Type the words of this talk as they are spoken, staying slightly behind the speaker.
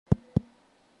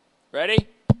Ready?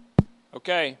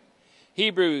 Okay.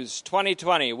 Hebrews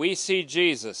 20:20. We see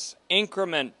Jesus.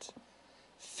 Increment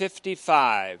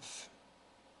 55.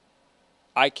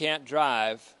 I can't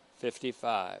drive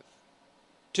 55.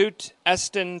 Tut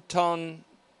esten ton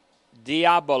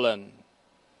diabolon.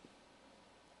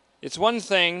 It's one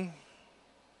thing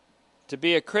to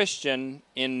be a Christian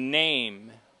in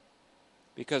name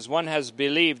because one has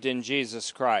believed in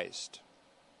Jesus Christ.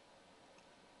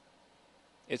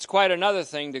 It's quite another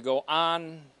thing to go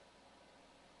on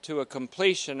to a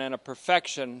completion and a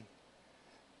perfection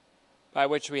by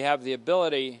which we have the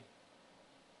ability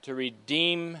to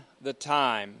redeem the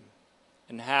time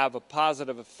and have a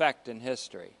positive effect in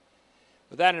history.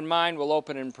 With that in mind, we'll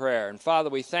open in prayer. And Father,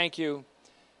 we thank you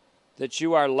that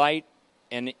you are light,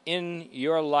 and in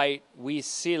your light we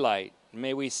see light.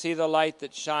 May we see the light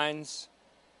that shines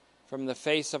from the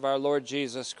face of our Lord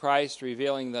Jesus Christ,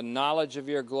 revealing the knowledge of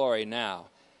your glory now.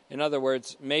 In other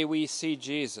words, may we see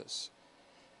Jesus.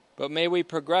 But may we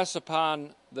progress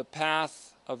upon the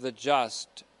path of the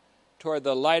just toward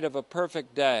the light of a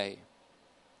perfect day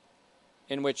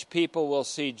in which people will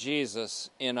see Jesus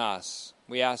in us.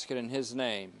 We ask it in his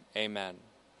name. Amen.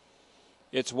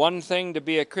 It's one thing to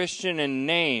be a Christian in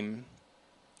name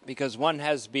because one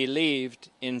has believed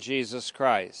in Jesus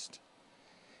Christ.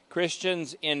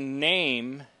 Christians in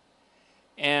name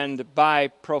and by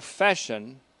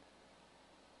profession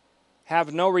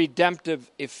have no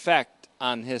redemptive effect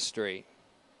on history.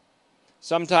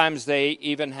 Sometimes they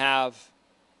even have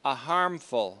a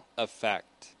harmful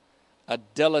effect, a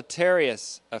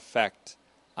deleterious effect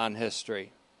on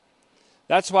history.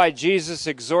 That's why Jesus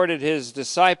exhorted his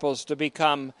disciples to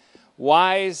become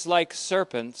wise like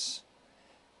serpents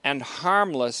and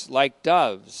harmless like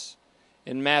doves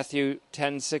in Matthew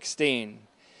 10:16.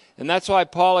 And that's why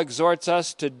Paul exhorts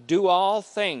us to do all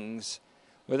things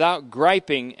without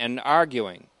griping and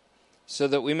arguing, so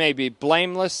that we may be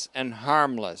blameless and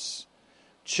harmless,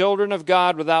 children of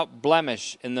God without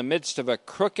blemish in the midst of a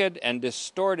crooked and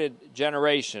distorted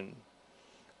generation,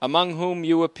 among whom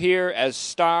you appear as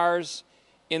stars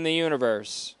in the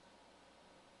universe,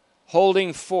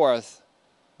 holding forth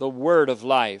the word of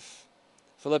life.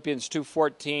 Philippians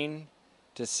 2:14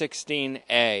 to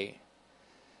 16a.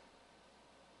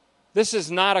 This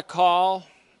is not a call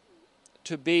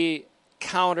to be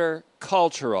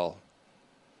counter-cultural,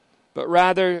 but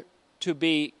rather to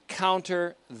be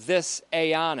counter this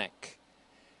aeonic,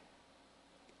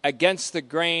 against the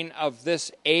grain of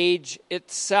this age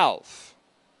itself,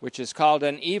 which is called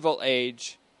an evil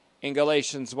age in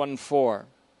Galatians 1:4.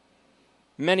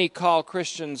 Many call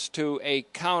Christians to a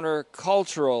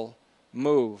counter-cultural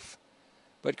move,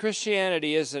 but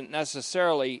Christianity isn't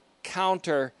necessarily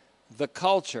counter the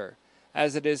culture,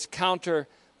 as it is counter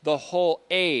the whole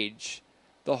age,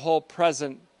 the whole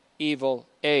present evil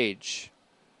age.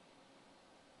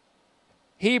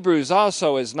 Hebrews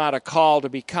also is not a call to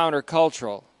be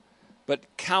countercultural,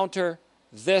 but counter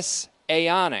this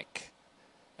aeonic,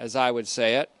 as I would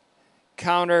say it,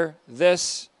 counter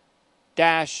this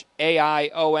 -aionic.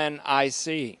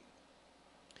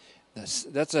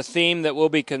 That's a theme that we'll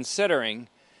be considering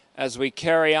as we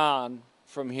carry on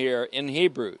from here in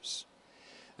Hebrews.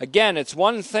 Again, it's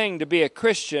one thing to be a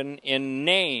Christian in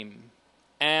name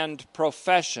and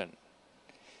profession.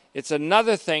 It's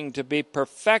another thing to be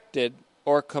perfected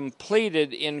or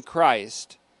completed in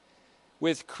Christ,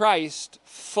 with Christ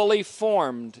fully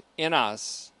formed in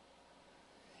us.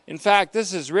 In fact,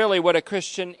 this is really what a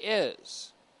Christian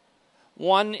is,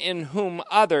 one in whom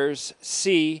others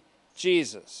see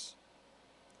Jesus.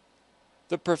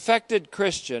 The perfected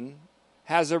Christian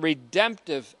has a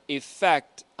redemptive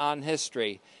effect on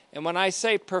history. And when I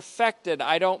say perfected,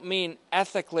 I don't mean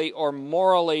ethically or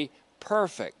morally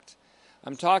perfect.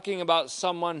 I'm talking about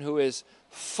someone who is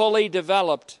fully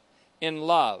developed in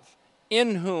love,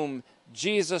 in whom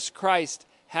Jesus Christ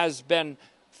has been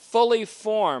fully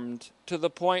formed to the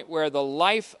point where the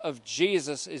life of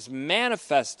Jesus is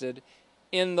manifested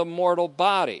in the mortal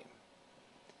body.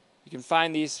 You can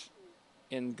find these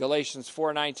in Galatians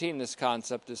 4:19. This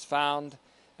concept is found,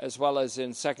 as well as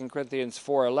in 2 Corinthians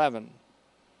 4:11.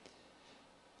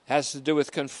 Has to do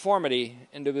with conformity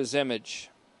into his image.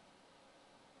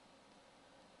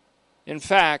 In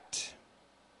fact,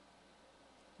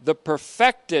 the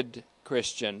perfected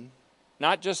Christian,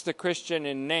 not just the Christian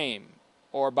in name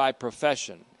or by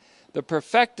profession, the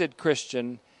perfected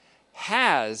Christian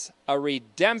has a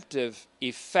redemptive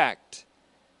effect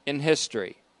in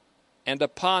history and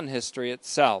upon history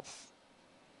itself.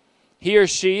 He or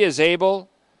she is able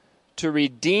to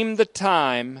redeem the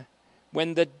time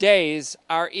when the days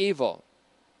are evil,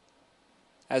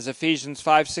 as Ephesians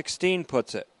 5:16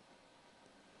 puts it.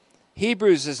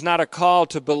 Hebrews is not a call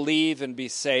to believe and be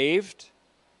saved.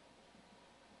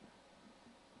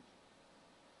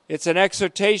 It's an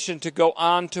exhortation to go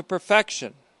on to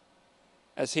perfection,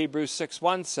 as Hebrews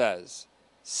 6:1 says,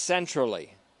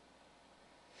 centrally.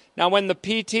 Now, when the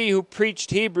PT who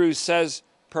preached Hebrews says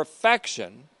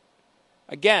perfection,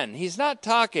 again, he's not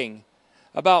talking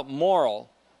about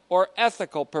moral or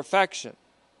ethical perfection.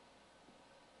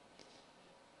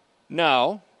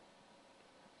 No,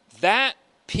 that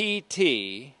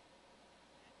PT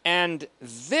and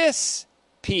this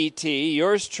PT,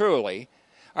 yours truly,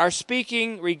 are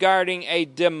speaking regarding a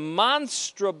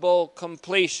demonstrable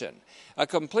completion, a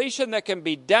completion that can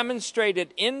be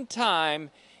demonstrated in time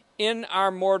in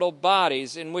our mortal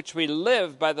bodies, in which we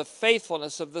live by the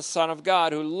faithfulness of the Son of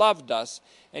God who loved us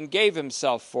and gave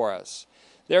himself for us.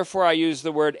 Therefore, I use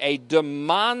the word a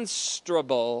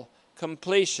demonstrable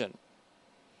completion,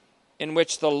 in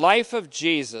which the life of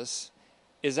Jesus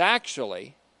is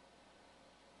actually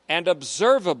and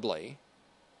observably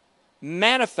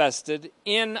manifested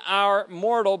in our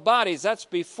mortal bodies. That's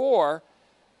before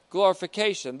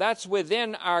glorification. That's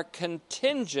within our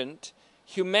contingent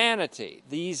humanity,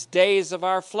 these days of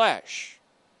our flesh.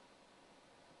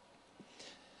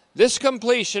 This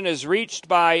completion is reached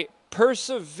by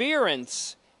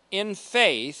perseverance in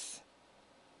faith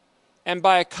and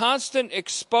by a constant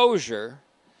exposure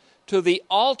to the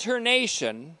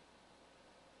alternation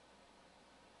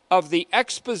of the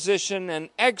exposition and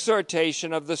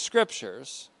exhortation of the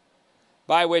Scriptures,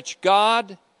 by which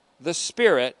God, the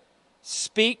Spirit,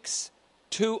 speaks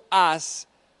to us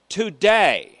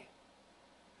today.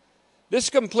 This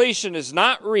completion is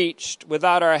not reached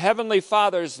without our Heavenly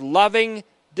Father's loving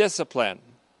discipline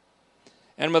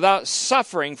and without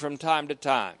suffering from time to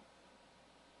time.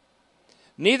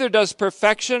 Neither does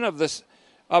perfection of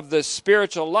the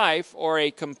spiritual life, or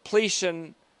a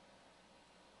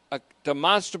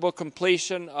demonstrable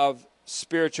completion of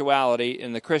spirituality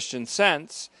in the Christian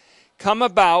sense, come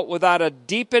about without a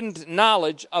deepened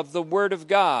knowledge of the Word of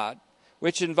God,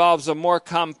 which involves a more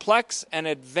complex and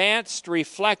advanced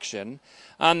reflection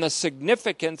on the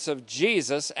significance of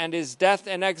Jesus and his death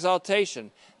and exaltation.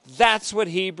 That's what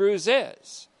Hebrews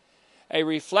is, a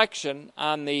reflection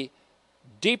on the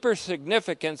deeper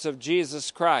significance of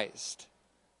Jesus Christ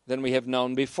than we have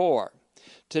known before.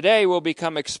 Today we'll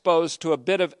become exposed to a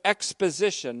bit of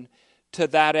exposition to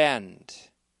that end.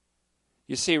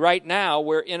 You see, right now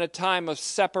we're in a time of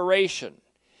separation.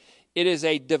 It is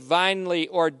a divinely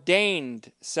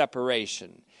ordained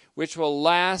separation, which will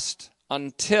last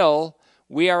until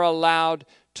we are allowed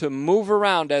to move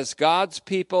around as God's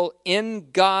people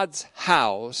in God's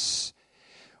house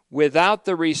without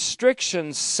the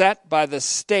restrictions set by the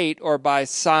state or by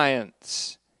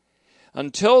science.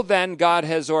 Until then, God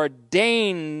has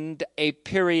ordained a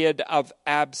period of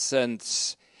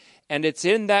absence. And it's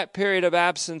in that period of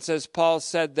absence, as Paul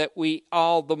said, that we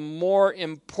all the more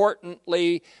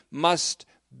importantly must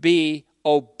be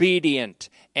obedient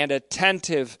and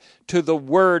attentive to the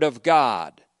Word of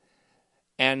God.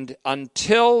 And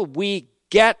until we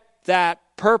get that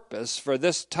purpose for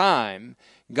this time,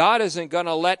 God isn't going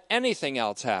to let anything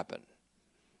else happen.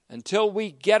 Until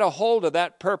we get a hold of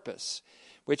that purpose,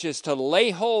 which is to lay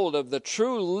hold of the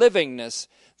true livingness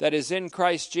that is in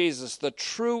Christ Jesus, the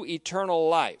true eternal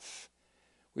life,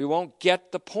 we won't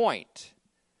get the point.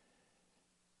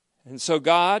 And so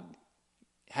God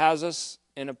has us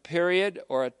in a period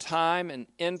or a time, an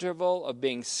interval of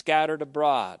being scattered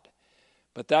abroad.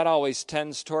 But that always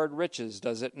tends toward riches,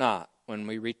 does it not? When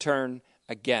we return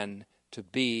again to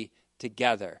be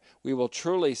together, we will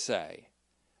truly say,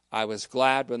 I was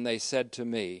glad when they said to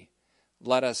me,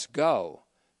 let us go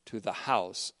to the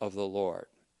house of the Lord.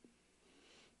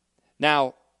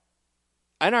 Now,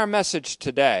 in our message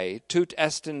today, Tout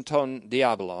estin ton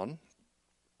diabolon,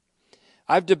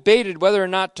 I've debated whether or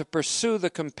not to pursue the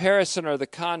comparison or the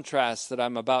contrast that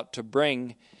I'm about to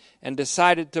bring, and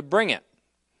decided to bring it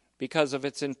because of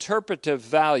its interpretive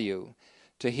value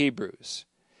to Hebrews.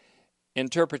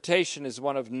 Interpretation is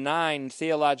one of 9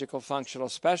 theological functional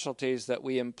specialties that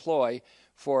we employ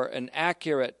for an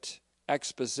accurate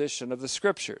exposition of the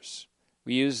Scriptures.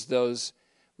 We used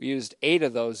 8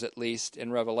 of those at least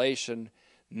in Revelation,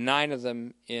 9 of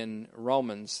them in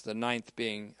Romans, the 9th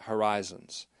being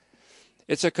horizons.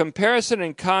 It's a comparison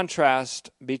and contrast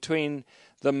between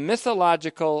the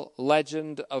mythological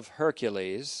legend of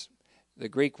Hercules, the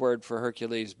Greek word for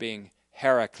Hercules being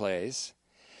Heracles,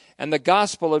 and the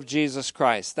gospel of Jesus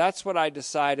Christ. That's what I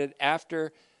decided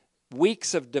after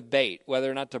weeks of debate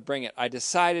whether or not to bring it. I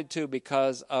decided to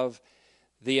because of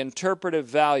the interpretive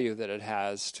value that it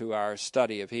has to our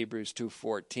study of Hebrews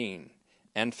 2:14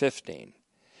 and 15.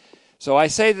 So I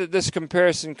say that this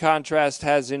comparison contrast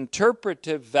has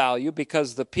interpretive value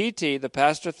because the PT, the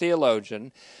pastor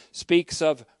theologian, speaks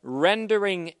of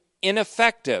rendering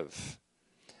ineffective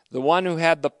the one who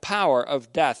had the power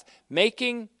of death,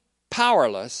 making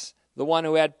powerless the one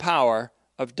who had power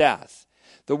of death.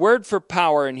 The word for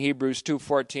power in Hebrews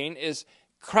 2:14 is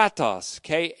kratos,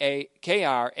 K-R-A-T-O-S.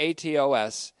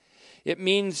 It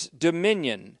means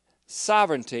dominion,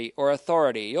 sovereignty, or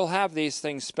authority. You'll have these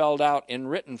things spelled out in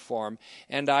written form,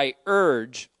 and I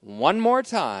urge one more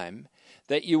time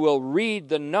that you will read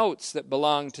the notes that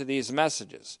belong to these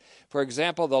messages. For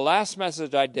example, the last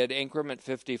message I did, Increment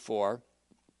 54,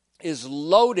 is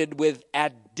loaded with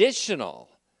additional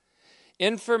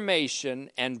information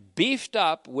and beefed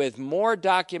up with more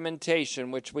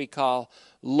documentation, which we call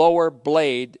lower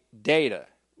blade data,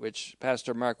 which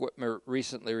Pastor Mark Whitmer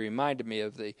recently reminded me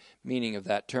of the meaning of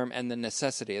that term and the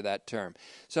necessity of that term.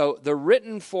 So the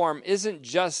written form isn't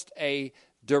just a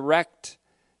direct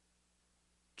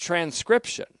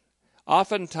transcription.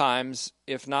 Oftentimes,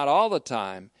 if not all the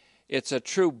time, it's a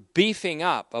true beefing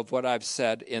up of what I've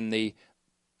said in the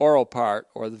oral part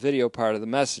or the video part of the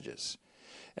messages.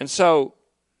 And so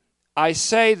I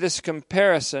say this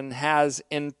comparison has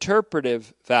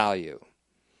interpretive value.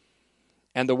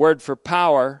 And the word for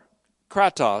power,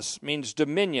 kratos, means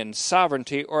dominion,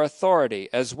 sovereignty, or authority,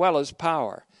 as well as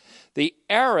power. The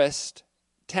aorist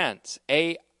tense,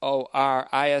 A-O-R-I-S-T,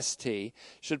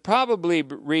 should probably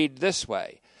read this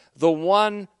way: the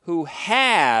one who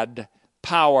had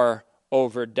power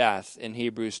over death in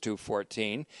Hebrews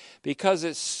 2:14, because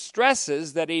it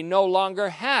stresses that he no longer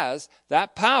has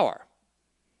that power.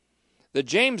 The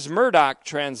James Murdoch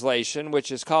translation,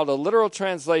 which is called a literal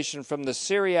translation from the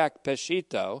Syriac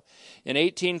Peshitta in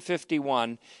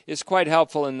 1851, is quite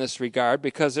helpful in this regard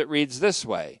because it reads this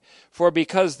way: for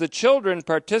because the children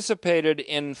participated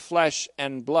in flesh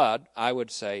and blood, I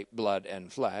would say blood and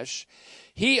flesh,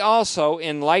 he also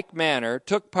in like manner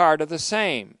took part of the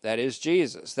same, that is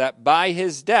Jesus, that by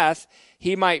his death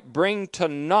he might bring to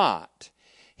naught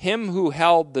him who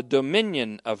held the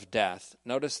dominion of death.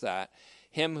 Notice that.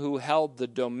 Him who held the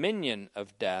dominion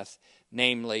of death,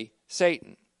 namely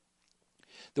Satan.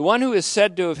 The one who is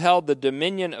said to have held the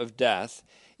dominion of death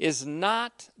is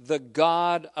not the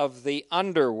god of the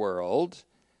underworld,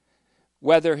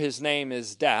 whether his name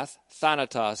is death,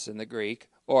 Thanatos in the Greek,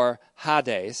 or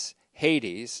Hades,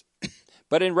 Hades,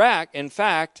 but in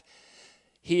fact,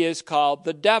 he is called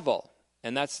the devil,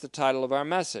 and that's the title of our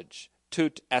message,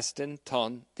 Tout estin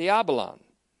ton diabolon.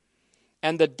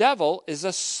 And the devil is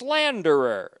a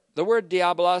slanderer. The word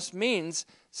diabolos means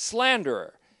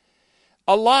slanderer.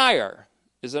 A liar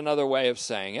is another way of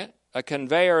saying it, a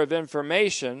conveyor of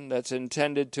information that's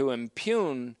intended to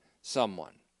impugn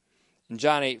someone. In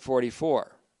John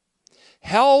 8:44,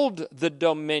 held the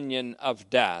dominion of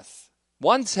death,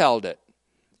 once held it,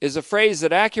 is a phrase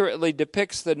that accurately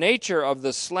depicts the nature of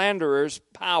the slanderer's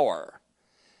power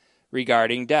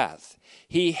regarding death.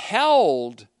 He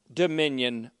held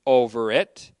dominion over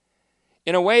it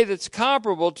in a way that's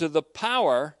comparable to the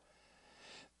power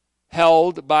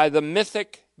held by the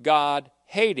mythic god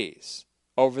Hades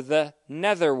over the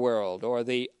netherworld or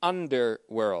the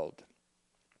underworld.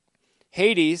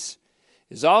 Hades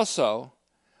is also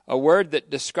a word that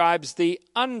describes the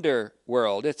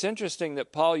underworld. It's interesting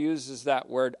that Paul uses that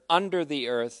word under the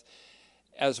earth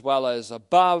as well as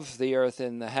above the earth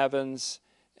in the heavens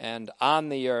and on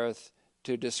the earth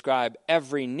to describe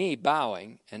every knee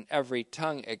bowing and every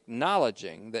tongue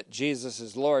acknowledging that Jesus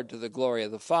is Lord to the glory of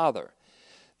the Father.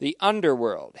 The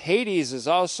underworld. Hades is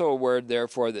also a word,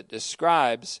 therefore, that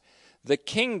describes the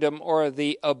kingdom or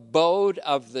the abode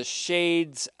of the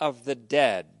shades of the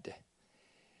dead.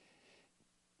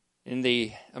 In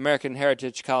the American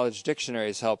Heritage College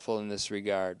Dictionary is helpful in this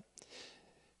regard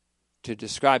to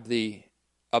describe the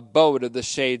abode of the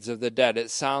shades of the dead. It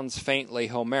sounds faintly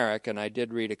Homeric, and I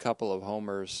did read a couple of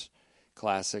Homer's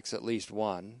classics, at least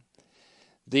one.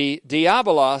 The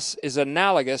diabolos is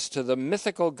analogous to the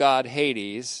mythical god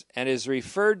Hades and is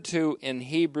referred to in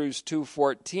Hebrews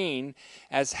 2:14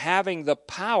 as having the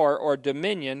power or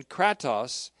dominion,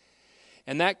 kratos,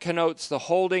 and that connotes the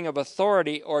holding of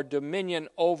authority or dominion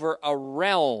over a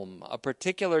realm, a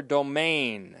particular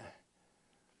domain.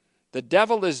 The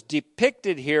devil is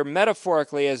depicted here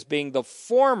metaphorically as being the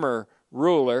former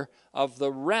ruler of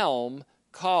the realm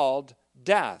called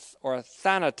death, or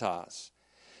Thanatos,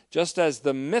 just as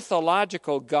the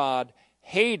mythological god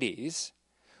Hades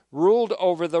ruled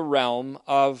over the realm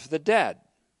of the dead.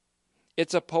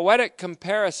 It's a poetic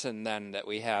comparison, then, that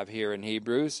we have here in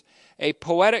Hebrews, a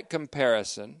poetic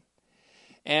comparison,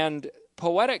 and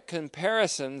poetic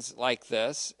comparisons like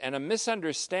this and a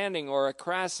misunderstanding or a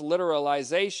crass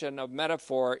literalization of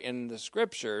metaphor in the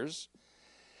Scriptures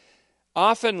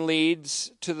often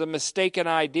leads to the mistaken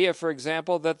idea, for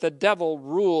example, that the devil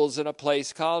rules in a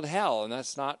place called hell, and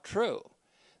that's not true.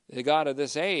 The God of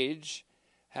this age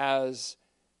has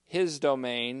his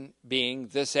domain being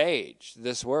this age,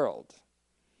 this world.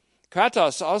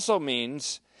 Kratos also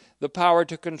means the power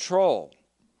to control.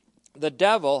 The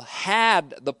devil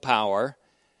had the power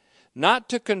not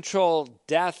to control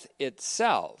death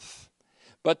itself,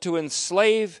 but to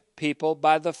enslave people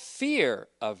by the fear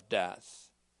of death.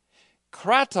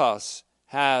 Kratos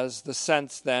has the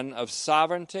sense then of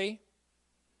sovereignty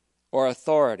or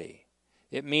authority.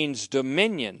 It means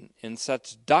dominion in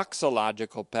such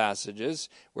doxological passages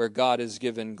where God is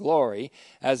given glory,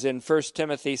 as in 1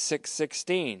 Timothy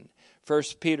 6:16,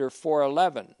 1 Peter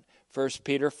 4:11, 1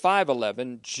 Peter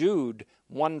 5:11, Jude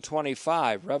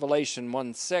 1:25, Revelation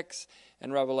 1:6,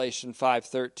 and Revelation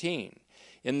 5:13.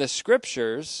 In the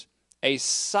Scriptures, a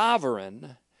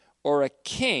sovereign or a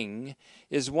king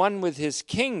is one with his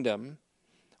kingdom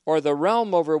or the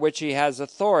realm over which he has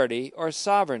authority or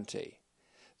sovereignty.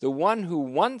 The one who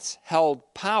once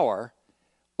held power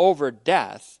over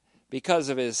death because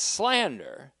of his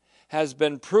slander has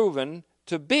been proven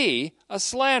to be a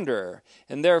slanderer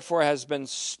and therefore has been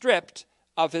stripped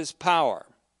of his power.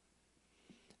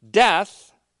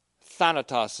 Death,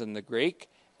 thanatos in the Greek,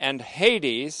 and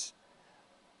Hades,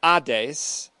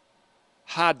 Hades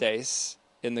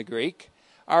in the Greek,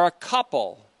 are a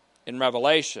couple in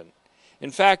Revelation. In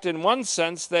fact, in one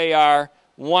sense, they are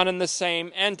one and the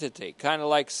same entity, kind of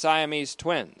like Siamese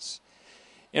twins.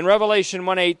 In Revelation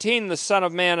 1:18, the Son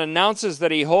of Man announces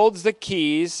that he holds the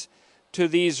keys to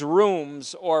these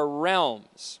rooms or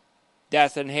realms,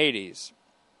 death and Hades.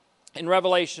 In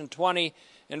Revelation 20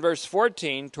 and verse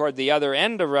 14, toward the other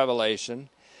end of Revelation,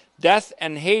 death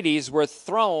and Hades were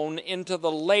thrown into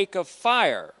the lake of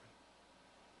fire,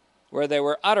 where they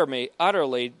were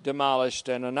utterly demolished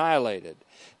and annihilated.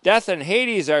 Death and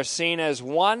Hades are seen as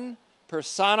one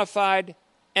personified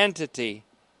entity,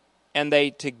 and they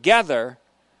together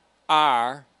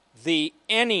are the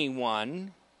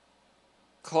anyone,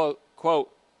 quote,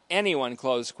 anyone,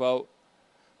 close quote,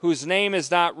 whose name is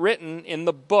not written in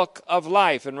the book of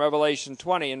life in Revelation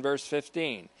 20 and verse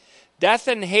 15. Death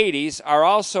and Hades are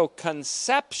also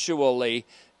conceptually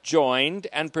joined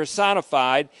and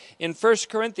personified in 1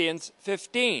 Corinthians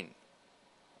 15.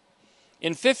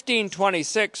 In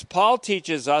 15:26, Paul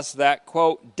teaches us that,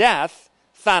 quote, death,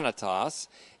 thanatos,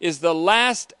 is the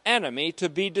last enemy to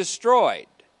be destroyed.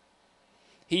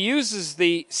 He uses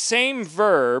the same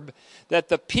verb that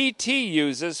the PT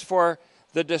uses for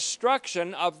the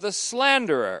destruction of the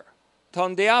slanderer,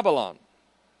 ton diabolon,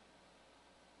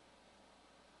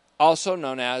 also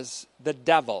known as the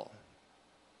devil.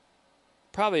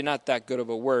 Probably not that good of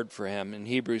a word for him in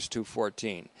Hebrews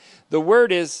 2:14. The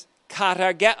word is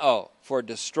katargeo, for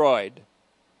destroyed.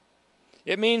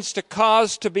 It means to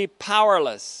cause to be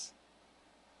powerless.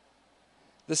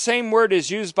 The same word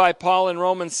is used by Paul in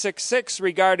Romans 6:6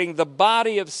 regarding the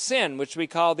body of sin, which we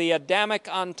call the Adamic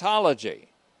ontology,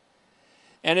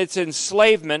 and its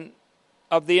enslavement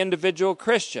of the individual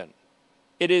Christian.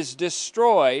 It is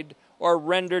destroyed or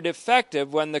rendered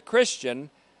effective when the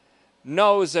Christian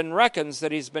knows and reckons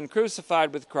that he's been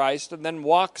crucified with Christ and then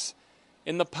walks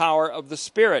in the power of the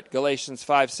Spirit, Galatians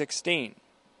 5:16.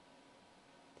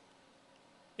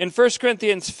 In 1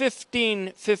 Corinthians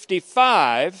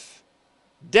 15:55,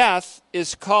 death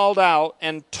is called out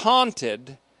and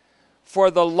taunted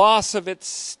for the loss of its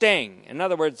sting. In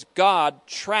other words, God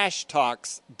trash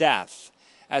talks death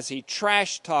as he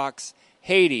trash talks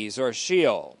Hades or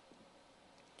Sheol.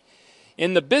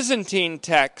 In the Byzantine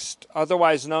text,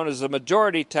 otherwise known as the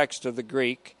majority text of the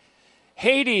Greek,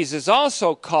 Hades is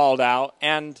also called out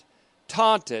and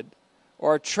taunted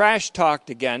or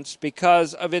trash-talked against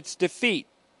because of its defeat.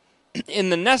 In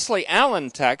the Nestle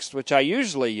Allen text, which I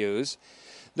usually use,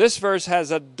 this verse has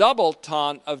a double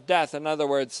taunt of death. In other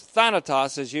words,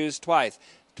 thanatos is used twice.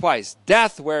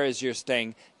 Death, where is your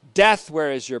sting? Death,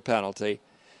 where is your penalty?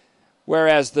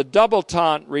 Whereas the double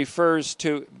taunt refers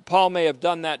to, Paul may have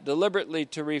done that deliberately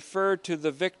to refer to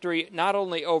the victory not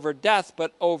only over death,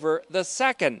 but over the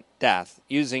second death,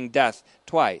 using death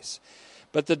twice.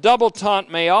 But the double taunt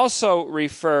may also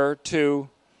refer to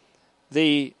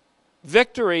the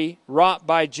victory wrought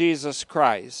by Jesus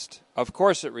Christ. Of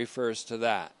course it refers to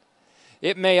that.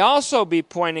 It may also be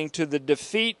pointing to the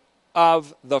defeat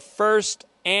of the first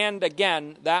and,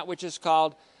 again, that which is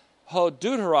called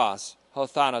hodeuteros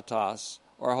hothanatos,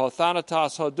 or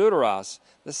hothanatos hodeuteros,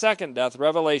 the second death,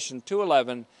 Revelation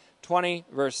 2:11, 20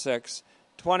 verse 6,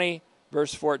 20,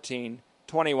 verse 14,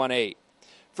 21:8.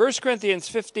 1 Corinthians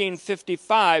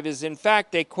 15:55 is in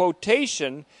fact a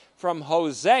quotation from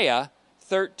Hosea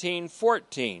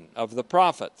 13:14 of the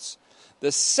prophets.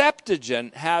 The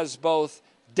Septuagint has both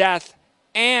death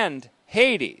and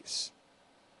Hades,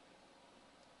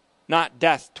 not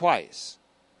death twice.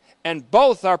 And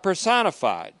both are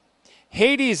personified.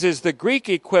 Hades is the Greek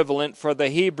equivalent for the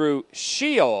Hebrew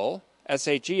Sheol,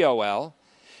 S-H-E-O-L,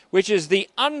 which is the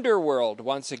underworld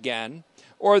once again,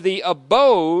 or the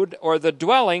abode or the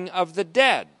dwelling of the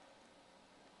dead.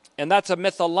 And that's a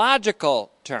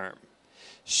mythological term.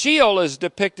 Sheol is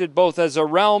depicted both as a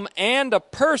realm and a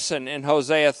person in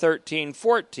Hosea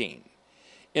 13:14.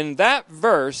 In that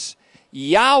verse,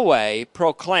 Yahweh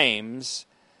proclaims,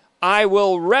 "I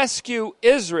will rescue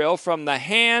Israel from the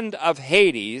hand of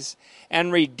Hades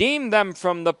and redeem them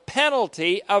from the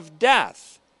penalty of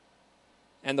death.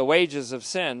 And the wages of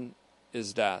sin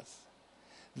is death."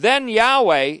 Then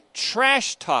Yahweh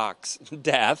trash talks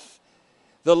death.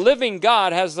 The living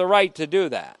God has the right to do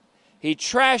that. He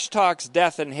trash talks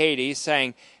death and Hades,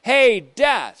 saying, "Hey,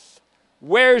 death,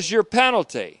 where's your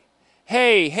penalty?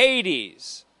 Hey,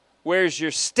 Hades, where's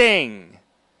your sting?"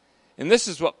 And this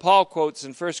is what Paul quotes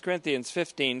in 1 Corinthians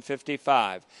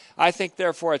 15:55. I think,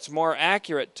 therefore, it's more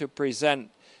accurate to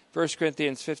present 1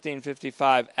 Corinthians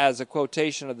 15:55 as a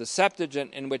quotation of the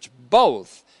Septuagint in which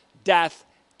both death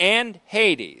and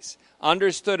Hades,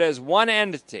 understood as one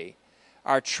entity,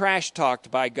 are trash-talked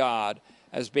by God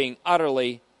as being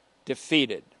utterly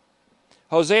defeated.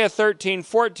 Hosea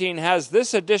 13:14 has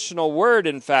this additional word,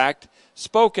 in fact,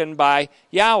 spoken by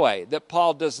Yahweh that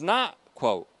Paul does not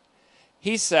quote.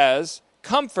 He says,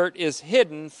 "Comfort is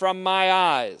hidden from my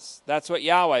eyes." That's what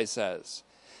Yahweh says.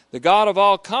 The God of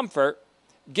all comfort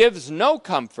gives no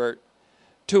comfort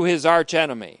to his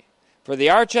archenemy. For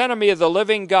the archenemy of the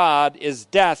living God is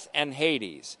death and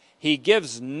Hades. He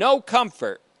gives no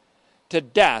comfort to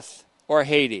death or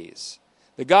Hades.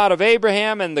 The God of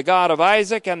Abraham and the God of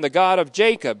Isaac and the God of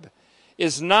Jacob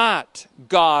is not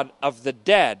God of the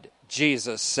dead,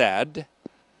 Jesus said,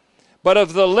 but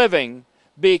of the living,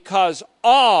 because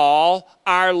all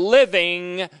are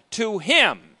living to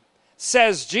him,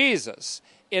 says Jesus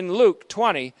in Luke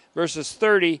 20, verses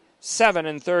 37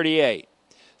 and 38.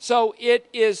 So it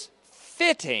is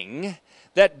fitting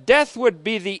that death would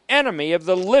be the enemy of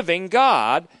the living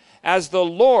God, as the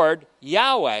Lord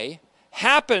Yahweh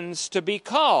happens to be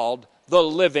called the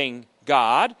living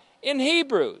God in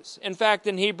Hebrews. In fact,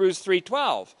 in Hebrews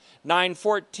 3:12,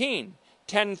 9:14,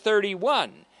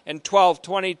 10:31, and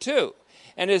 12:22.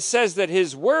 And it says that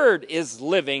his word is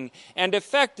living and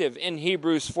effective in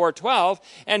Hebrews 4:12,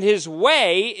 and his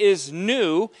way is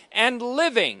new and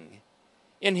living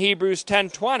in Hebrews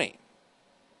 10:20.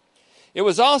 It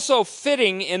was also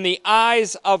fitting in the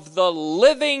eyes of the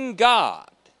living God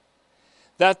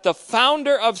that the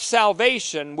founder of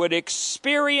salvation would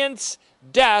experience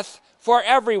death for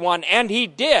everyone, and he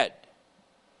did,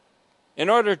 in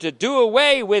order to do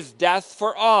away with death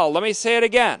for all. Let me say it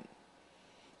again.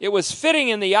 It was fitting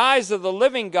in the eyes of the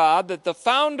living God that the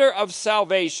founder of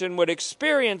salvation would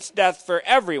experience death for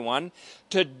everyone,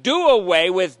 to do away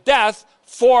with death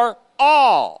for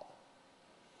all.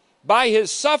 By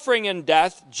his suffering and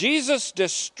death, Jesus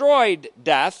destroyed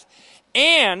death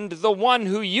and the one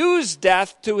who used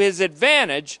death to his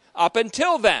advantage up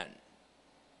until then.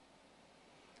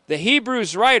 The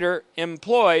Hebrews writer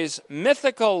employs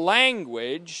mythical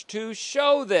language to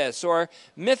show this, or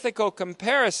mythical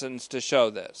comparisons to show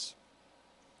this.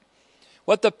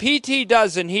 What the PT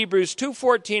does in Hebrews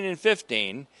 2:14 and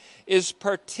 15 is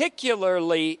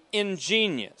particularly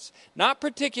ingenious. Not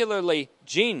particularly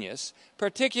genius,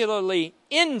 particularly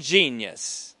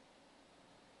ingenious.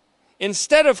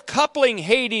 Instead of coupling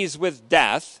Hades with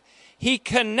death, he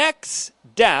connects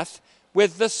death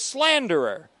with the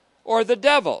slanderer, or the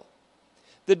devil.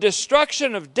 The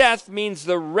destruction of death means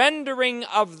the rendering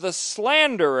of the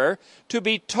slanderer to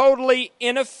be totally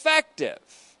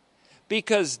ineffective,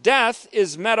 because death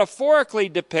is metaphorically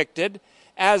depicted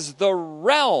as the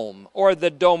realm or the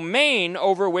domain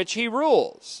over which he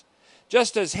rules.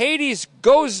 Just as Hades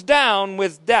goes down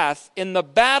with death in the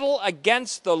battle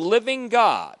against the living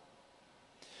God,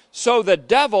 so the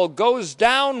devil goes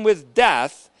down with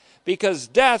death because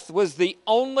death was the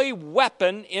only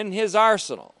weapon in his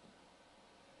arsenal.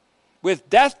 With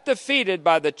death defeated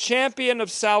by the champion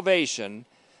of salvation,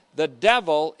 the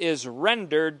devil is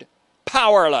rendered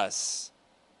powerless.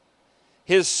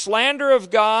 His slander of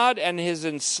God and his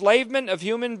enslavement of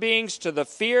human beings to the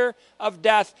fear of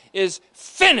death is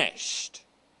finished.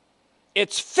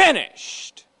 It's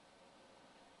finished.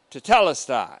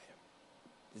 Tetelestai.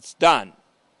 It's done.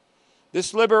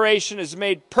 This liberation is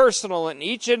made personal in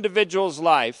each individual's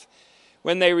life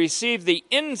when they receive the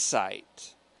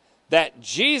insight that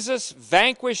Jesus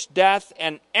vanquished death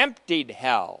and emptied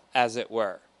hell, as it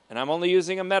were. And I'm only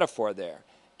using a metaphor there.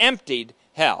 Emptied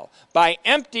hell. By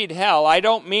emptied hell, I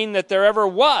don't mean that there ever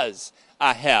was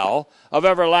a hell of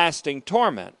everlasting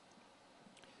torment.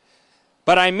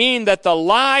 But I mean that the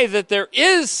lie that there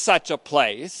is such a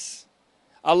place,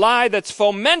 a lie that's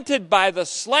fomented by the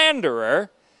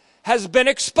slanderer, has been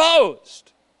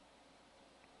exposed.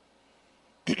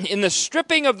 In the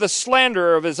stripping of the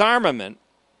slanderer of his armament,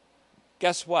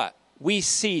 guess what? We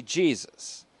see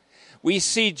Jesus. We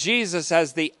see Jesus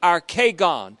as the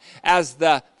archegon, as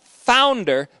the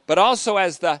founder, but also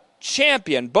as the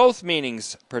champion, both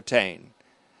meanings pertain,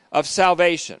 of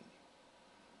salvation.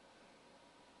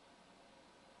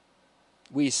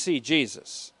 We see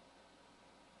Jesus.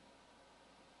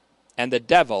 And the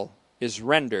devil is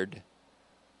rendered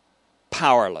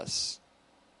powerless.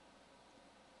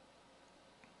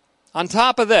 On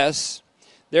top of this,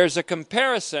 there's a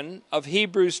comparison of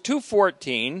Hebrews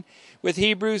 2:14 with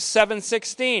Hebrews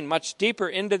 7:16, much deeper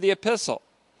into the epistle.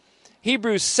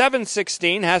 Hebrews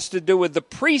 7:16 has to do with the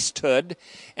priesthood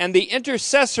and the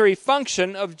intercessory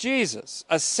function of Jesus,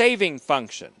 a saving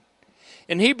function.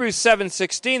 In Hebrews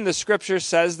 7:16, the scripture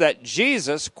says that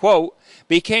Jesus, quote,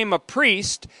 became a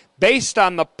priest based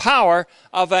on the power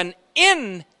of an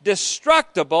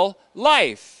indestructible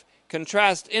life.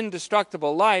 Contrast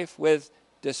indestructible life with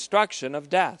destruction of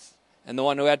death, and the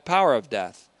one who had power of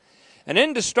death. An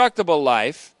indestructible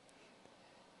life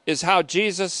is how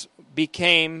Jesus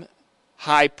became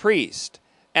high priest,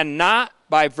 and not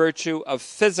by virtue of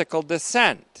physical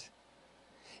descent.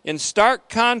 In stark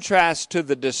contrast to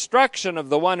the destruction of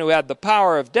the one who had the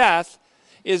power of death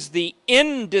is the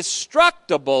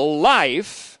indestructible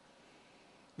life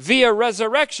via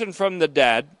resurrection from the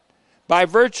dead, by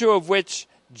virtue of which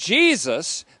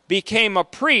Jesus became a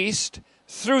priest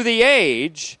through the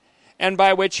age, and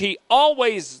by which he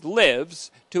always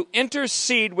lives to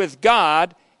intercede with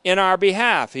God in our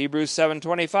behalf. Hebrews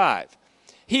 7:25.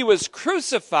 He was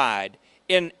crucified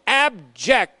in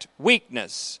abject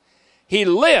weakness. He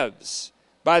lives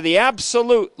by the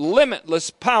absolute limitless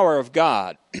power of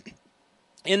God.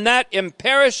 In that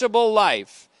imperishable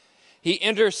life, he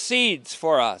intercedes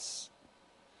for us.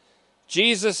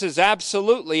 Jesus is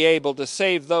absolutely able to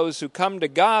save those who come to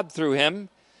God through him,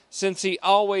 since he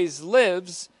always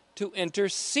lives to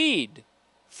intercede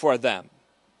for them.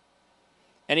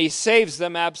 And he saves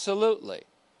them absolutely.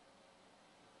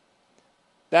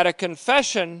 That a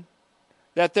confession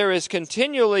that there is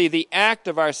continually the act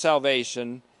of our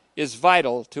salvation is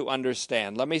vital to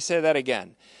understand. Let me say that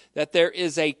again. That there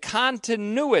is a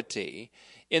continuity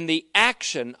in the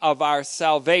action of our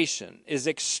salvation is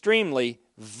extremely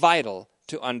vital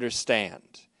to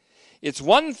understand. It's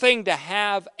one thing to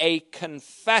have a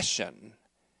confession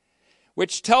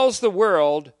which tells the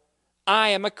world, I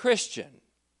am a Christian.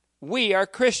 We are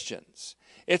Christians.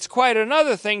 It's quite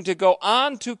another thing to go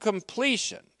on to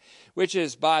completion, which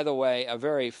is, by the way, a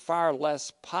very far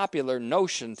less popular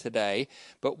notion today,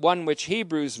 but one which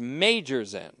Hebrews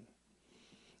majors in.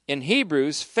 In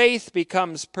Hebrews, faith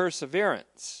becomes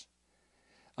perseverance,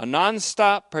 a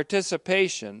nonstop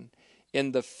participation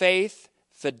in the faith,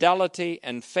 fidelity,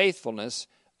 and faithfulness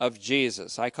of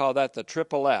Jesus. I call that the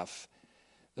triple F,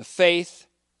 the faith,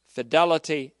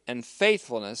 fidelity, and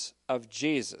faithfulness of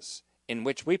Jesus, in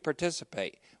which we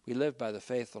participate. We live by the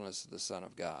faithfulness of the Son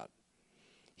of God.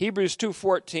 Hebrews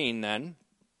 2:14 then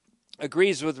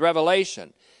agrees with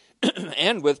Revelation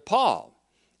and with Paul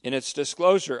in its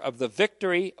disclosure of the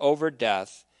victory over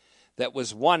death that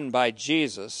was won by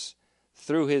Jesus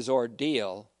through his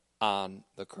ordeal on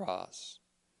the cross.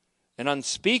 An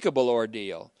unspeakable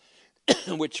ordeal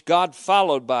which God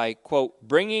followed by, quote,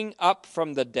 bringing up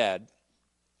from the dead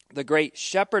the great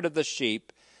shepherd of the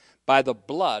sheep by the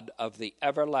blood of the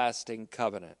everlasting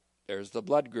covenant. There's the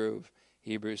blood groove,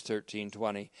 Hebrews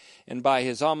 13:20. And by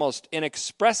his almost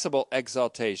inexpressible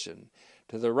exaltation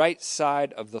to the right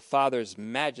side of the Father's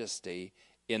majesty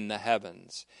in the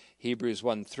heavens. Hebrews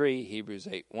 1:3, Hebrews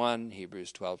 8:1,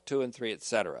 Hebrews 12:2 and 3,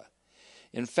 etc.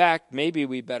 In fact, maybe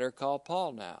we better call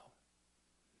Paul now.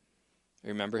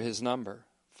 Remember his number,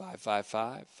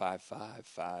 555,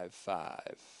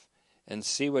 5555. And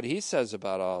see what he says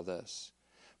about all this.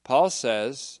 Paul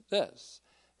says this,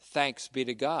 thanks be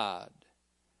to God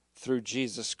through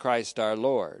Jesus Christ our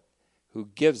Lord, who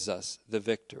gives us the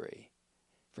victory.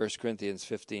 1 Corinthians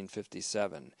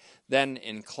 15:57. Then,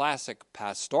 in classic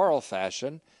pastoral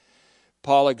fashion,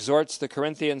 Paul exhorts the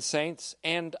Corinthian saints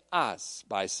and us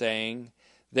by saying,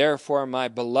 therefore, my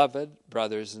beloved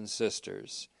brothers and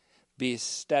sisters, be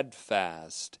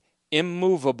steadfast,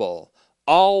 immovable,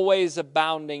 always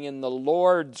abounding in the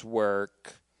Lord's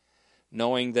work,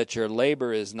 knowing that your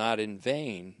labor is not in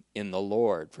vain in the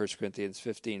Lord. 1 Corinthians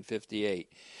 15:58.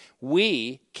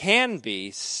 We can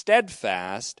be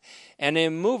steadfast and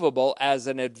immovable as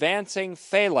an advancing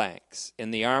phalanx in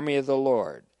the army of the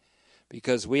Lord,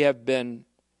 because we have been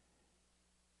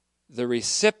the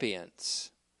recipients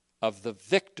of the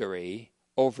victory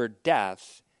over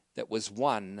death that was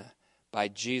won by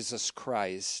Jesus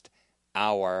Christ,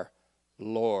 our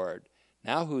Lord.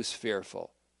 Now who's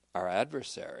fearful? Our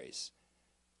adversaries.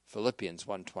 Philippians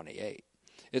 1:28.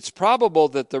 It's probable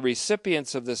that the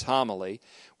recipients of this homily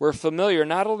were familiar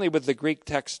not only with the Greek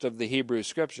text of the Hebrew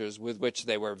Scriptures, with which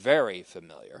they were very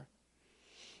familiar,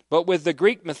 but with the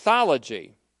Greek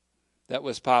mythology that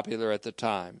was popular at the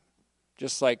time,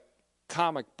 just like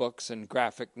comic books and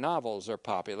graphic novels are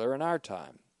popular in our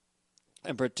time,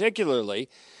 and particularly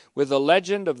with the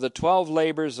legend of the 12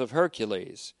 labors of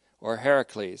Hercules, or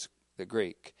Heracles, the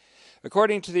Greek.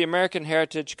 According to the American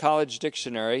Heritage College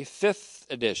Dictionary, 5th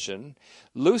edition,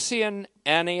 Lucian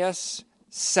Annaeus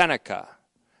Seneca,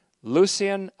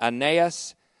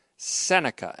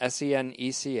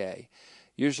 Seneca,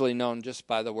 usually known just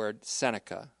by the word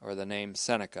Seneca, or the name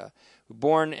Seneca,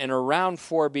 born in around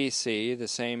 4 BC, the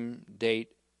same date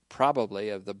probably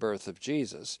of the birth of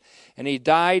Jesus, and he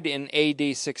died in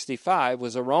AD 65,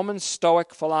 was a Roman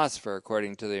Stoic philosopher,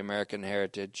 according to the American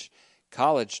Heritage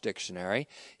College Dictionary.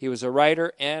 He was a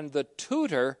writer and the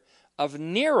tutor of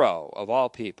Nero, of all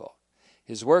people.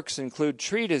 His works include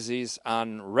treatises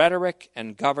on rhetoric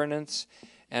and governance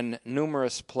and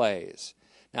numerous plays.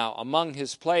 Now, among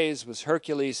his plays was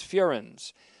Hercules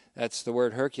Furens. That's the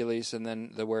word Hercules and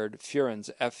then the word Furens,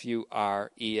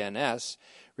 F-U-R-E-N-S,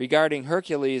 regarding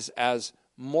Hercules as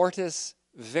mortis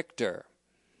victor,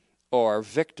 or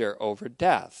victor over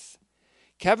death.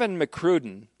 Kevin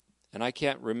McCrudden, and I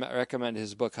can't recommend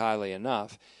his book highly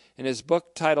enough, in his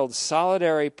book titled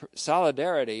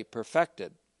Solidarity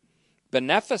Perfected,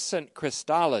 Beneficent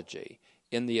Christology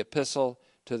in the Epistle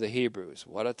to the Hebrews.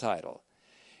 What a title.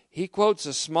 He quotes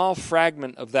a small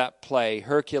fragment of that play,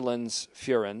 Hercules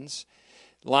Furens,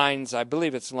 I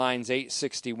believe it's lines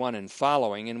 861 and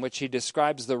following, in which he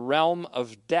describes the realm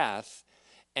of death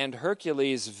and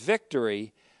Hercules'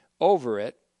 victory over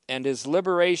it and his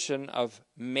liberation of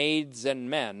maids and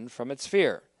men from its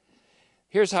fear.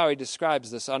 Here's how he describes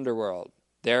this underworld.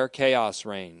 There chaos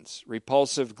reigns,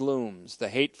 repulsive glooms, the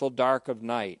hateful dark of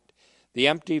night, the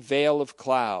empty veil of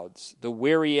clouds, the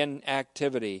weary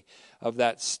inactivity of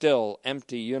that still,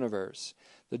 empty universe.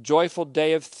 The joyful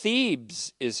day of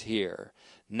Thebes is here,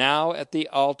 now at the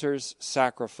altar's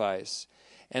sacrifice,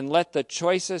 and let the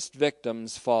choicest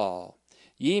victims fall.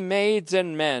 Ye maids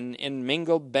and men in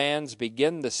mingled bands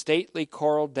begin the stately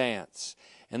choral dance,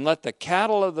 and let the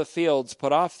cattle of the fields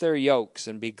put off their yokes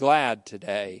and be glad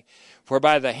today. For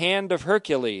by the hand of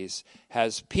Hercules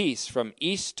has peace from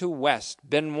east to west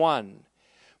been won.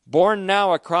 Borne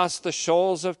now across the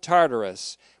shoals of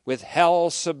Tartarus, with hell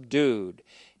subdued,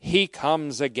 he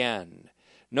comes again.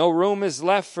 No room is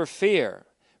left for fear,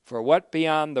 for what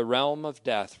beyond the realm of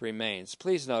death remains.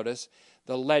 Please notice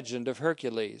the legend of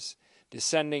Hercules,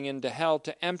 descending into hell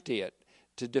to empty it,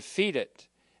 to defeat it,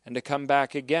 and to come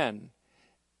back again,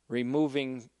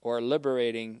 removing or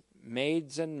liberating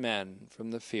maids and men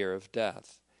from the fear of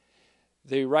death.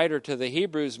 The writer to the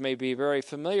Hebrews may be very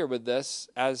familiar with this,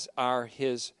 as are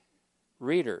his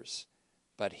readers,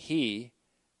 but he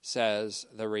says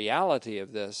the reality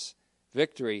of this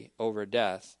victory over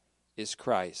death is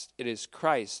Christ. It is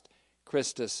Christ,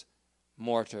 Christus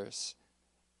mortis,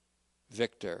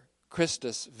 victor.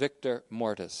 Christus victor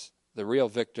mortis, the real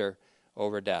victor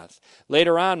over death.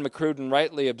 Later on, McCrudden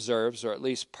rightly observes, or at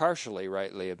least partially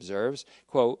rightly observes,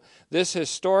 quote, this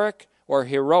historic, or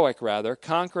heroic rather,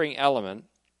 conquering element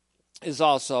is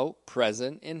also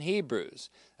present in Hebrews.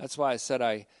 That's why I said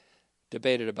I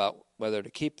debated about whether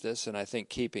to keep this, and I think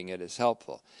keeping it is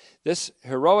helpful. This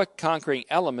heroic conquering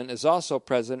element is also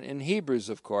present in Hebrews,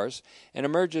 of course, and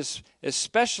emerges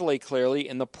especially clearly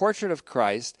in the portrait of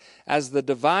Christ as the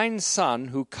divine Son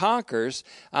who conquers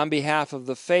on behalf of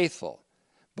the faithful,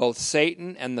 both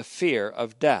Satan and the fear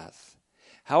of death.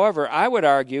 However, I would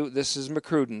argue, this is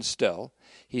McCrudden still,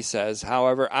 he says,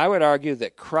 however, I would argue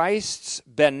that Christ's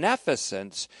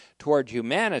beneficence toward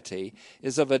humanity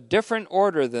is of a different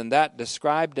order than that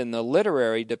described in the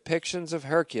literary depictions of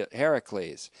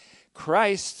Heracles.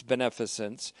 Christ's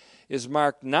beneficence is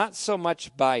marked not so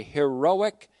much by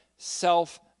heroic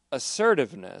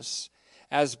self-assertiveness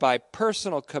as by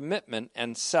personal commitment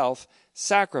and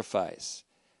self-sacrifice.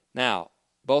 Now,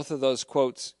 both of those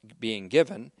quotes being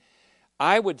given,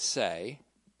 I would say,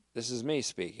 this is me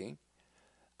speaking,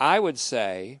 I would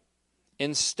say,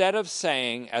 instead of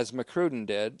saying, as McCruden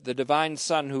did, the divine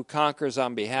Son who conquers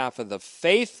on behalf of the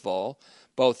faithful,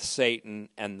 both Satan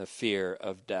and the fear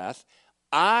of death,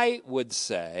 I would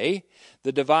say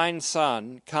the divine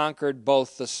Son conquered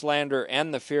both the slander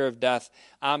and the fear of death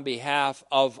on behalf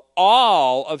of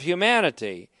all of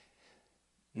humanity,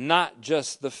 not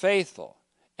just the faithful.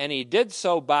 And he did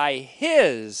so by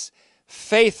his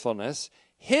faithfulness,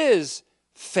 his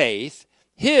faith,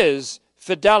 his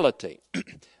fidelity.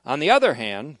 On the other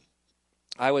hand,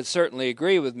 I would certainly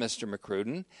agree with Mr.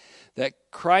 McCruden that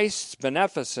Christ's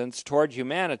beneficence toward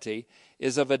humanity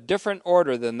is of a different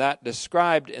order than that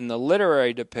described in the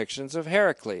literary depictions of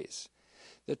Heracles.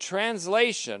 The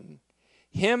translation,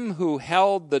 him who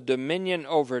held the dominion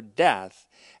over death,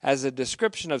 as a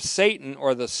description of Satan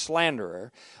or the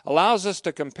slanderer, allows us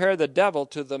to compare the devil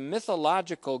to the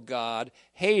mythological god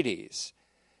Hades,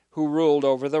 who ruled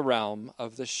over the realm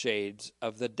of the shades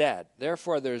of the dead.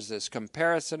 Therefore, there's this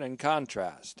comparison and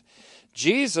contrast.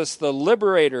 Jesus, the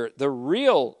liberator, the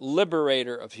real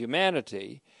liberator of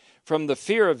humanity from the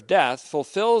fear of death,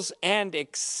 fulfills and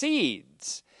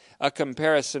exceeds a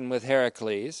comparison with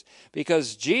Heracles,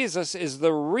 because Jesus is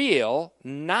the real,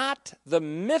 not the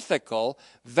mythical,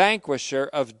 vanquisher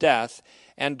of death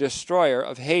and destroyer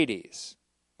of Hades,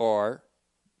 or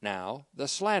now the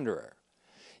slanderer.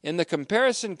 In the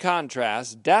comparison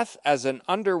contrast, death as an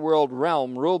underworld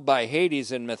realm ruled by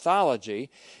Hades in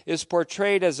mythology is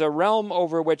portrayed as a realm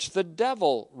over which the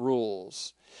devil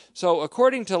rules. So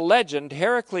according to legend,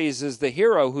 Heracles is the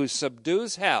hero who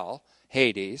subdues hell,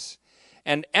 Hades,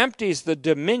 and empties the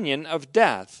dominion of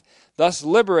death, thus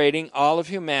liberating all of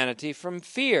humanity from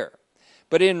fear.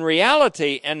 But in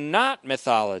reality and not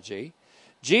mythology,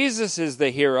 Jesus is the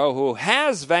hero who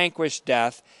has vanquished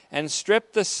death and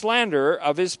stripped the slanderer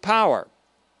of his power.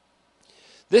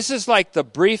 This is like the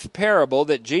brief parable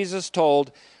that Jesus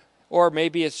told, or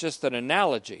maybe it's just an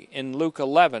analogy, in Luke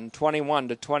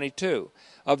 11:21-22,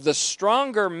 of the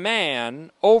stronger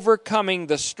man overcoming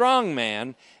the strong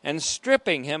man and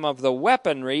stripping him of the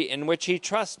weaponry in which he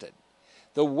trusted.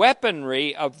 The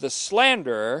weaponry of the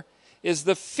slanderer is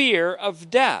the fear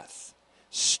of death,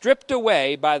 stripped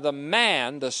away by the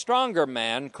man, the stronger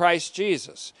man, Christ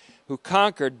Jesus, who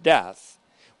conquered death.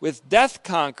 With death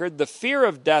conquered, the fear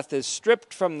of death is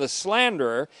stripped from the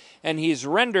slanderer, and he's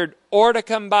rendered hors de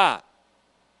combat,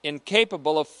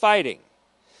 incapable of fighting.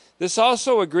 This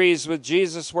also agrees with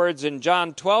Jesus' words in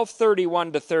John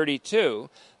 12:31-32,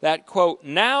 that, quote,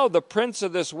 now the prince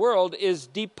of this world is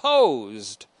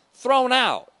deposed, thrown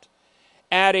out,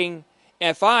 adding,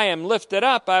 if I am lifted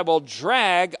up, I will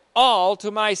drag all to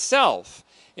myself,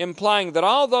 implying that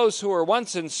all those who were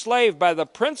once enslaved by the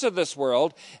prince of this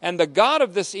world and the god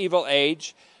of this evil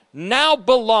age now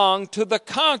belong to the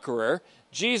conqueror,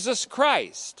 Jesus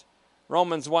Christ.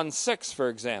 Romans 1:6, for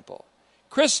example.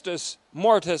 Christus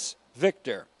mortis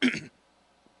victor.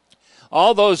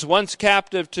 All those once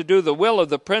captive to do the will of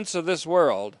the prince of this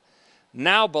world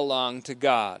now belong to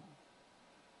God.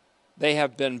 They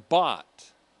have been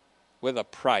bought with a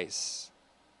price.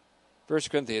 1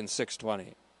 Corinthians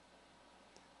 6:20.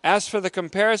 As for the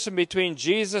comparison between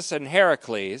Jesus and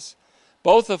Heracles,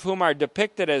 both of whom are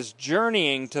depicted as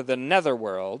journeying to the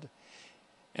netherworld,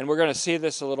 and we're going to see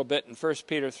this a little bit in 1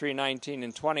 Peter 3:19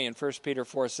 and 20 and 1 Peter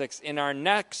 4:6 in our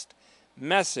next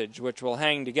message, which will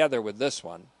hang together with this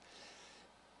one.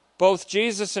 Both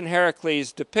Jesus and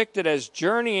Heracles depicted as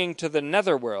journeying to the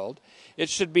netherworld, it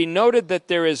should be noted that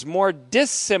there is more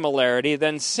dissimilarity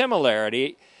than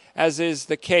similarity, as is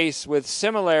the case with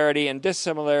similarity and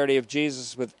dissimilarity of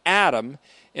Jesus with Adam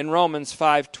in Romans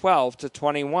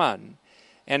 5:12-21,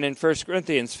 and in 1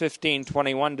 Corinthians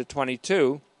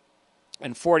 15:21-22,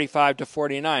 and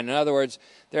 45-49. In other words,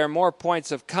 there are more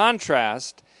points of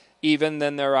contrast even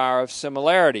than there are of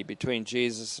similarity between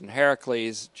Jesus and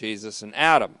Heracles, Jesus and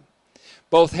Adam.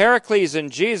 Both Heracles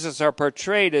and Jesus are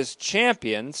portrayed as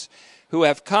champions who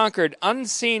have conquered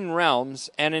unseen realms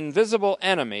and invisible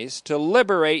enemies to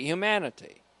liberate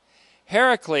humanity.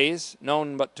 Heracles,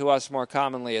 known to us more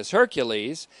commonly as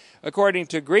Hercules, according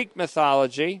to Greek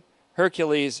mythology,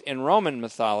 Hercules in Roman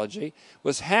mythology,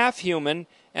 was half human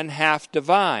and half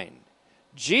divine.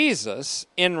 Jesus,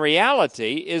 in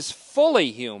reality, is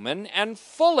fully human and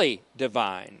fully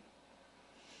divine.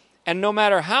 And no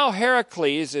matter how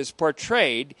Heracles is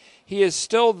portrayed, he is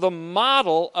still the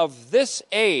model of this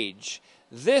age,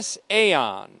 this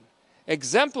aeon,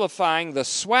 exemplifying the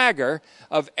swagger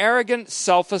of arrogant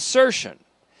self-assertion.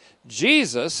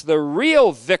 Jesus, the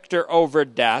real victor over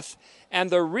death and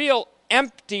the real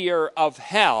emptier of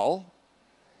hell,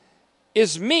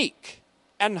 is meek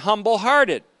and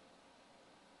humble-hearted.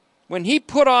 When we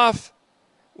put off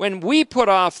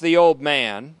the old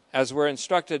man, as we're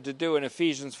instructed to do in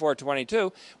Ephesians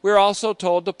 4:22, we're also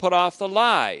told to put off the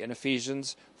lie in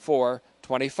Ephesians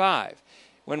 4:25.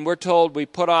 When we're told we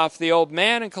put off the old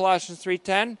man in Colossians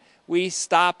 3:10, we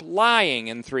stop lying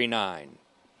in 3:9.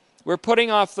 We're putting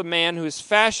off the man who is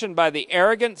fashioned by the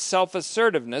arrogant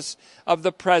self-assertiveness of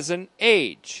the present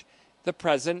age, the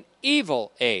present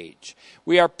evil age.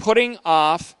 We are putting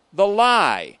off the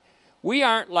lie. We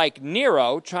aren't like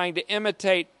Nero trying to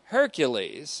imitate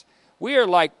Hercules. We are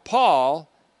like Paul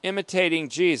imitating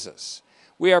Jesus.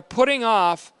 We are putting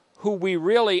off who we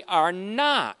really are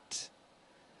not.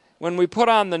 When we put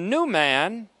on the new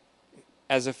man,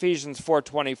 as Ephesians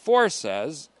 4:24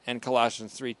 says, and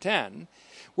Colossians 3:10,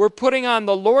 we're putting on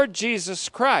the Lord Jesus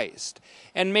Christ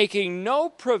and making no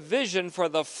provision for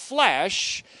the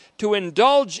flesh to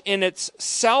indulge in its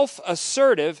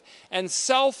self-assertive and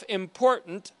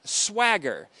self-important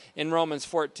swagger in Romans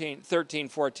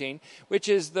 13:14, which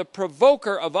is the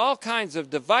provoker of all kinds of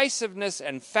divisiveness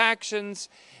and factions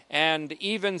and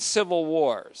even civil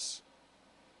wars.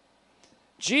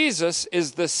 Jesus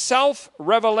is the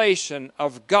self-revelation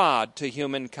of God to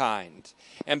humankind.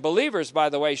 And believers, by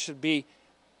the way, should be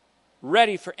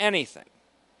ready for anything.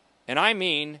 And I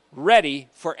mean ready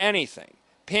for anything.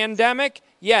 Pandemic?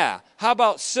 Yeah. How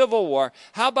about civil war?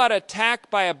 How about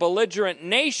attack by a belligerent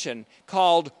nation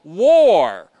called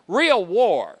war? Real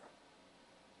war.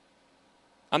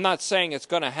 I'm not saying it's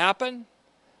going to happen.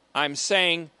 I'm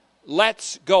saying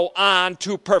let's go on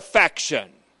to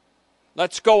perfection.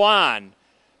 Let's go on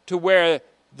to where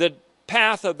the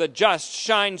path of the just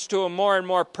shines to a more and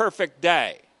more perfect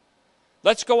day.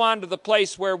 Let's go on to the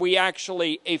place where we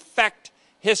actually effect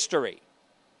history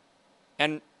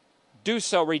and do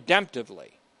so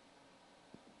redemptively.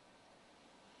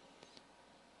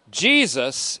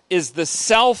 Jesus is the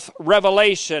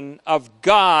self-revelation of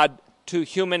God to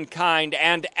humankind,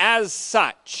 and as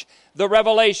such, the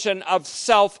revelation of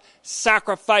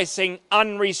self-sacrificing,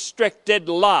 unrestricted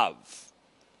love.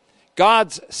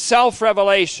 God's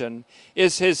self-revelation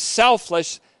is his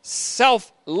selfless,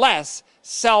 selfless,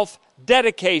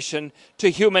 self-dedication to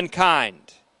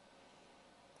humankind.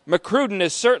 McCruden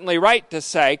is certainly right to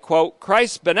say, quote,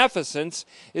 Christ's beneficence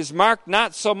is marked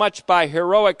not so much by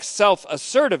heroic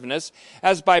self-assertiveness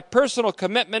as by personal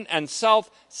commitment and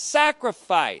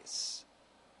self-sacrifice.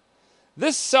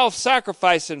 This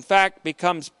self-sacrifice, in fact,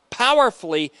 becomes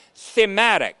powerfully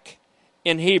thematic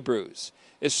in Hebrews,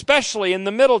 especially in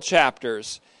the middle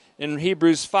chapters in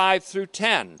Hebrews 5 through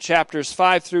 10, chapters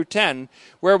 5 through 10,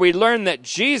 where we learn that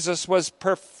Jesus was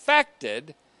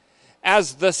perfected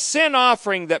as the sin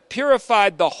offering that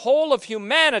purified the whole of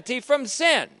humanity from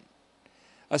sin.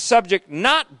 A subject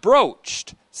not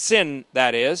broached, sin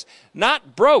that is,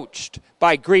 not broached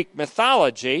by Greek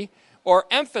mythology or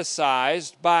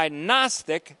emphasized by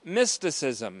Gnostic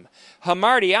mysticism.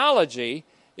 Hamartiology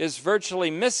is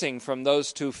virtually missing from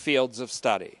those two fields of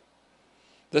study.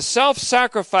 The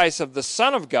self-sacrifice of the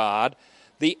Son of God,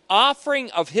 the offering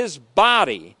of his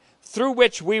body, through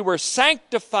which we were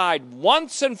sanctified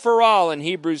once and for all in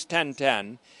Hebrews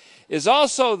 10:10, is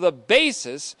also the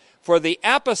basis for the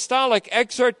apostolic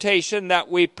exhortation that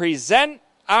we present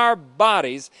our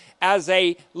bodies as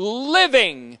a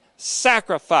living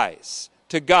sacrifice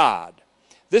to God.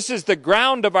 This is the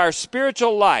ground of our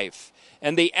spiritual life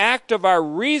and the act of our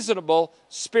reasonable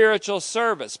spiritual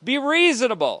service. Be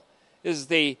reasonable is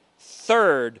the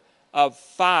third of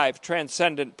 5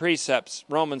 transcendent precepts,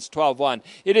 Romans 12:1.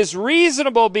 It is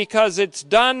reasonable because it's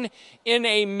done in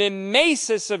a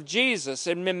mimesis of Jesus.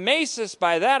 And mimesis,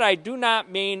 by that I do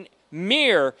not mean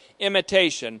mere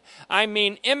imitation. I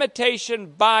mean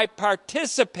imitation by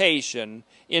participation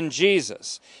in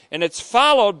Jesus. And it's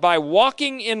followed by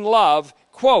walking in love,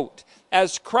 quote,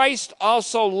 as Christ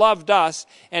also loved us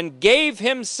and gave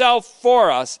himself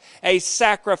for us, a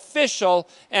sacrificial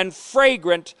and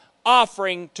fragrant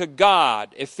offering to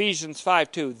God, Ephesians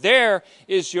 5:2. There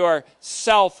is your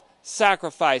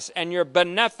self-sacrifice and your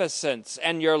beneficence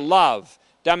and your love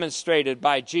demonstrated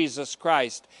by Jesus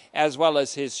Christ, as well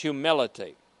as his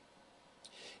humility.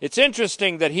 It's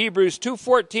interesting that Hebrews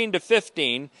 2:14 to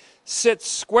 15 sits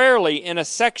squarely in a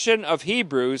section of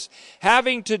Hebrews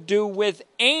having to do with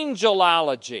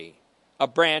angelology, a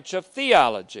branch of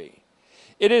theology.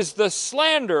 It is the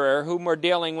slanderer whom we're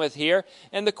dealing with here.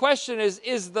 And the question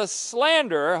is the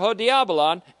slanderer, ho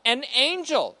diabolon, an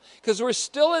angel? Because we're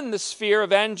still in the sphere of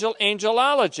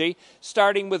angelology,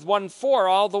 starting with 1:4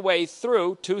 all the way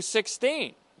through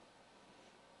 2:16.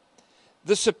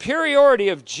 The superiority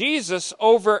of Jesus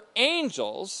over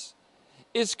angels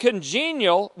is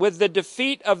congenial with the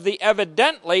defeat of the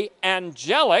evidently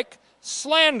angelic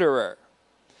slanderer,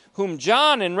 whom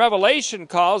John in Revelation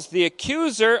calls the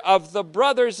accuser of the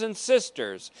brothers and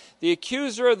sisters, the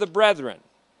accuser of the brethren.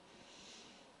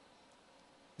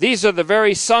 These are the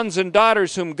very sons and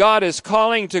daughters whom God is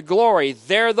calling to glory.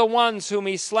 They're the ones whom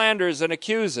he slanders and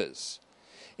accuses.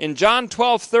 In John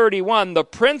 12:31, the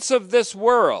prince of this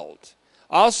world,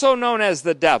 also known as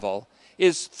the devil,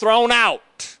 is thrown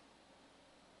out.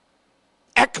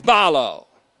 Ekbalo.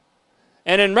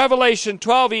 And in Revelation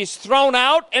 12, he's thrown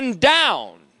out and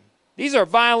down. These are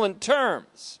violent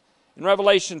terms. In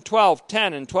Revelation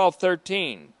 12:10 and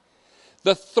 12:13.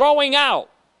 The throwing out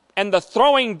and the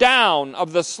throwing down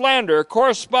of the slanderer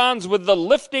corresponds with the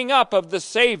lifting up of the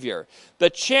Savior, the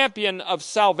champion of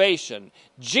salvation,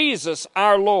 Jesus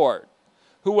our Lord,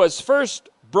 who was first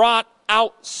brought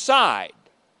outside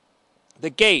the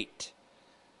gate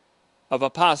of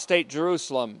apostate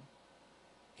Jerusalem,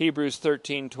 Hebrews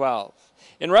 13:12.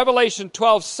 In Revelation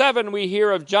 12:7, we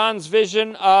hear of John's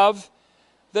vision of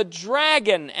the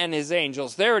dragon and his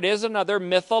angels. There it is, another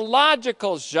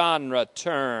mythological genre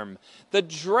term. The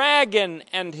dragon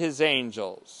and his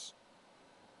angels.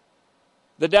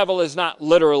 The devil is not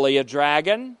literally a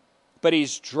dragon, but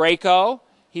he's Draco.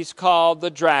 He's called the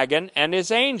dragon and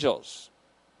his angels.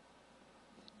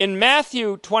 In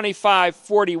Matthew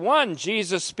 25:41,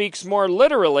 Jesus speaks more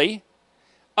literally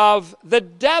of the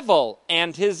devil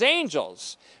and his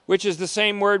angels, which is the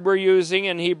same word we're using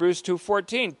in Hebrews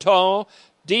 2:14. To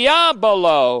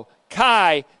diabolo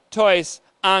kai tois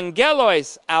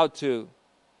angelois autu.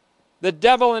 The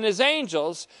devil and his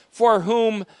angels, for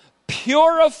whom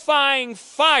purifying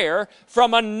fire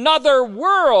from another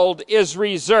world is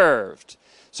reserved.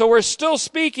 So we're still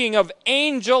speaking of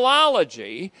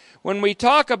angelology when we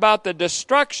talk about the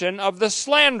destruction of the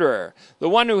slanderer, the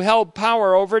one who held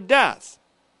power over death.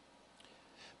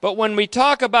 But when we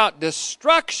talk about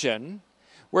destruction,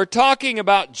 we're talking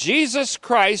about Jesus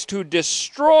Christ who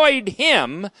destroyed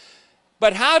him.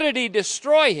 But how did he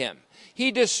destroy him? He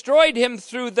destroyed him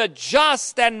through the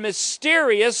just and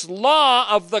mysterious law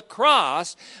of the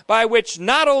cross, by which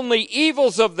not only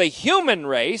evils of the human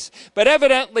race, but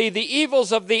evidently the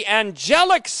evils of the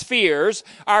angelic spheres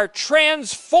are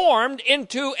transformed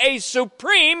into a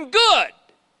supreme good.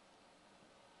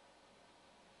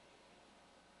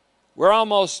 We're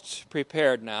almost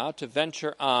prepared now to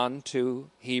venture on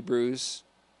to Hebrews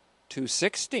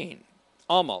 2:16.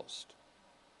 Almost.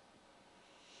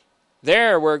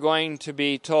 There we're going to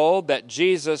be told that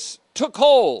Jesus took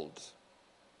hold,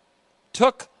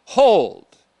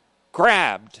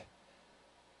 grabbed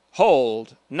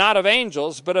hold, not of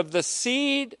angels, but of the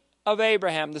seed of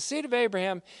Abraham. The seed of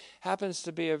Abraham happens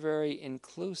to be a very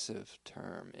inclusive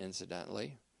term,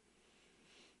 incidentally.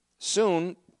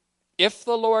 Soon, if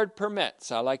the Lord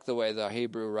permits, I like the way the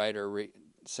Hebrew writer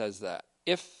says that,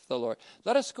 if the Lord,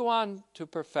 let us go on to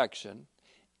perfection,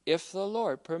 if the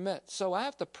Lord permits. So I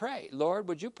have to pray, Lord,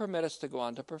 would you permit us to go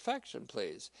on to perfection,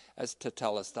 please, as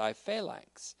tetelestai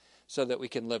phalanx, so that we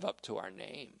can live up to our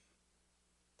name.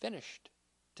 Finished.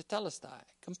 Tetelestai.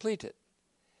 Completed.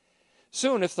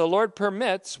 Soon, if the Lord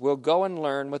permits, we'll go and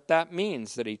learn what that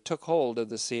means, that he took hold of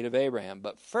the seed of Abraham.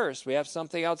 But first, we have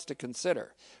something else to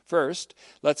consider. First,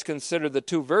 let's consider the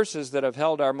two verses that have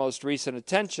held our most recent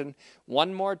attention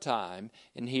one more time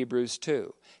in Hebrews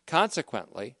 2.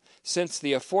 Consequently, since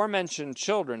the aforementioned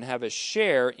children have a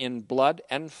share in blood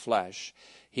and flesh,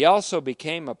 he also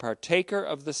became a partaker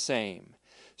of the same,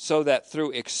 so that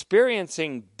through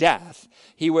experiencing death,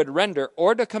 he would render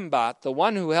hors de combat the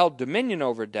one who held dominion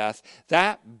over death,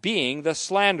 that being the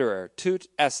slanderer, tout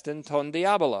estin ton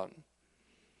diabolon,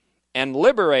 and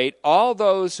liberate all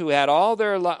those who had all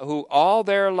their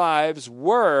lives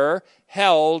were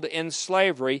held in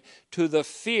slavery to the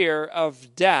fear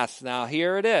of death. Now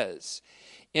here it is.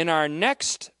 In our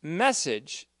next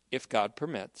message, if God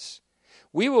permits,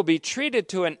 we will be treated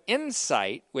to an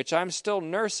insight, which I'm still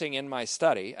nursing in my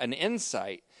study, an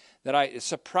insight that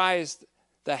surprised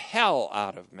the hell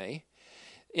out of me.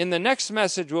 In the next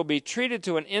message, we'll be treated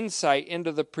to an insight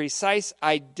into the precise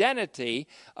identity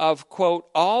of, quote,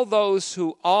 all those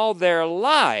who all their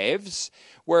lives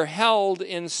were held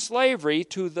in slavery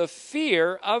to the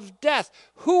fear of death.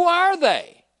 Who are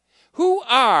they? Who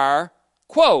are,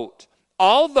 quote,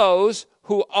 all those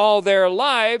who all their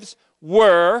lives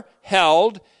were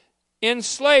held in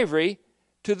slavery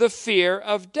to the fear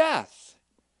of death?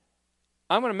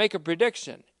 I'm going to make a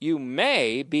prediction. You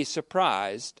may be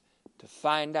surprised to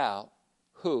find out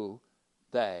who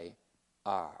they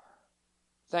are.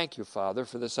 Thank you, Father,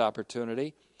 for this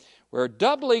opportunity. We're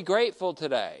doubly grateful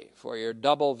today for your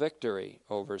double victory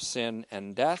over sin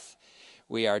and death.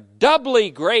 We are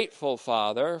doubly grateful,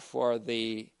 Father, for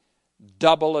the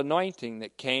double anointing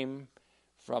that came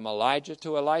from Elijah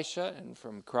to Elisha and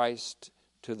from Christ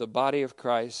to the body of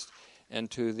Christ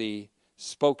and to the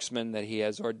spokesman that he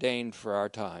has ordained for our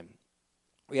time.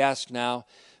 We ask now,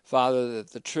 Father,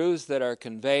 that the truths that are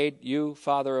conveyed, you,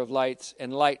 Father of lights,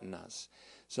 enlighten us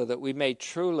so that we may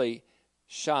truly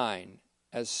shine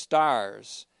as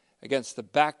stars against the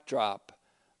backdrop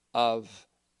of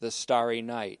the starry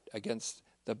night, against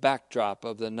the backdrop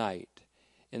of the night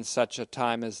in such a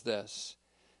time as this,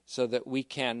 so that we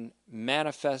can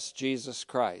manifest Jesus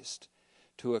Christ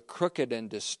to a crooked and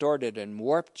distorted and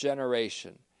warped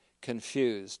generation,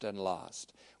 confused and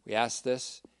lost. We ask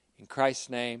this in Christ's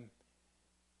name.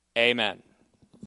 Amen.